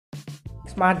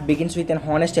Smart begins with an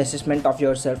honest assessment of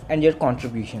yourself and your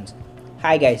contributions.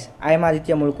 Hi guys, I am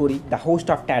Aditya Mulkuri, the host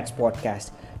of TATS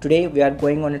podcast. Today we are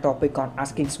going on a topic on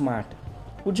asking smart.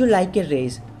 Would you like a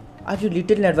raise? Are you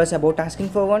little nervous about asking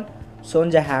for one?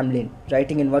 Sonja Hamlin,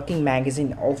 writing in Working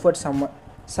Magazine, offered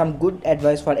some good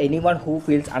advice for anyone who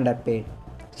feels underpaid.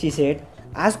 She said,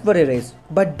 ask for a raise,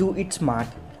 but do it smart.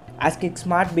 Asking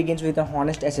smart begins with an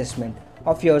honest assessment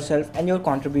of yourself and your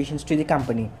contributions to the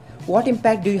company. What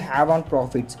impact do you have on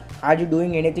profits? Are you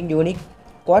doing anything unique?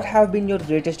 What have been your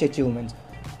greatest achievements?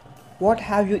 What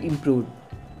have you improved?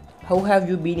 How have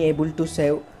you been able to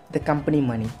save the company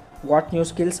money? What new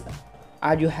skills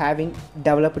are you having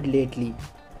developed lately?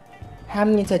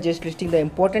 Hamlin suggests listing the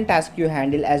important tasks you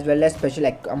handle as well as special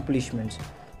accomplishments.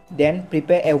 Then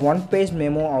prepare a one-page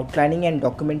memo outlining and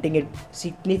documenting its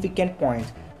significant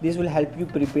points. This will help you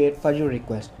prepare for your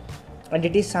request. And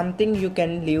it is something you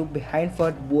can leave behind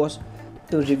for boss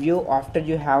to review after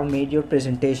you have made your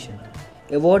presentation.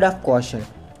 A word of caution.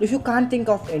 If you can't think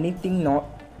of anything not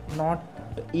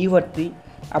worthy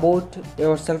about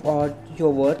yourself or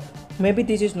your work, maybe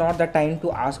this is not the time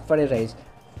to ask for a raise.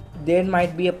 There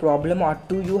might be a problem or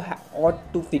two you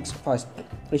ought to fix first.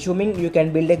 Assuming you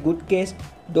can build a good case,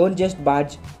 don't just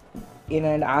barge in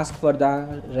and ask for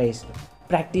the raise.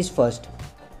 Practice first.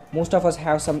 Most of us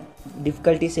have some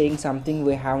difficulty saying something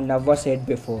we have never said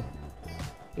before.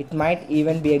 It might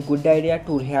even be a good idea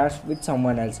to rehearse with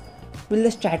someone else. Will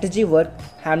the strategy work?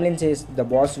 Hamlin says the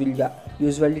boss will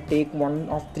usually take one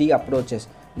of three approaches: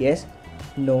 yes,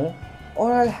 no,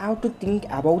 or I'll have to think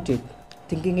about it.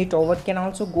 Thinking it over can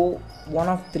also go one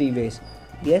of three ways: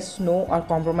 yes, no, or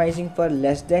compromising for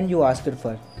less than you asked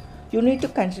for. You need to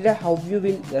consider how you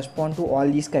will respond to all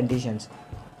these conditions.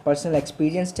 Personal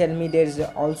experience tell me there is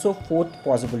also fourth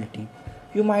possibility.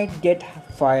 You might get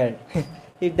fired.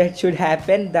 If that should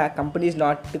happen, the company is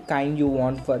not the kind you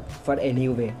want for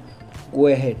anyway. Go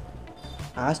ahead.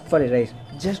 Ask for a raise.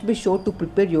 Just be sure to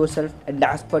prepare yourself and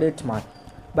ask for it smart.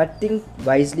 But think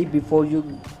wisely before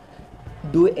you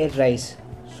do a raise.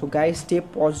 So guys, stay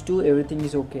positive, everything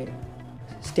is okay.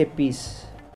 Stay peace.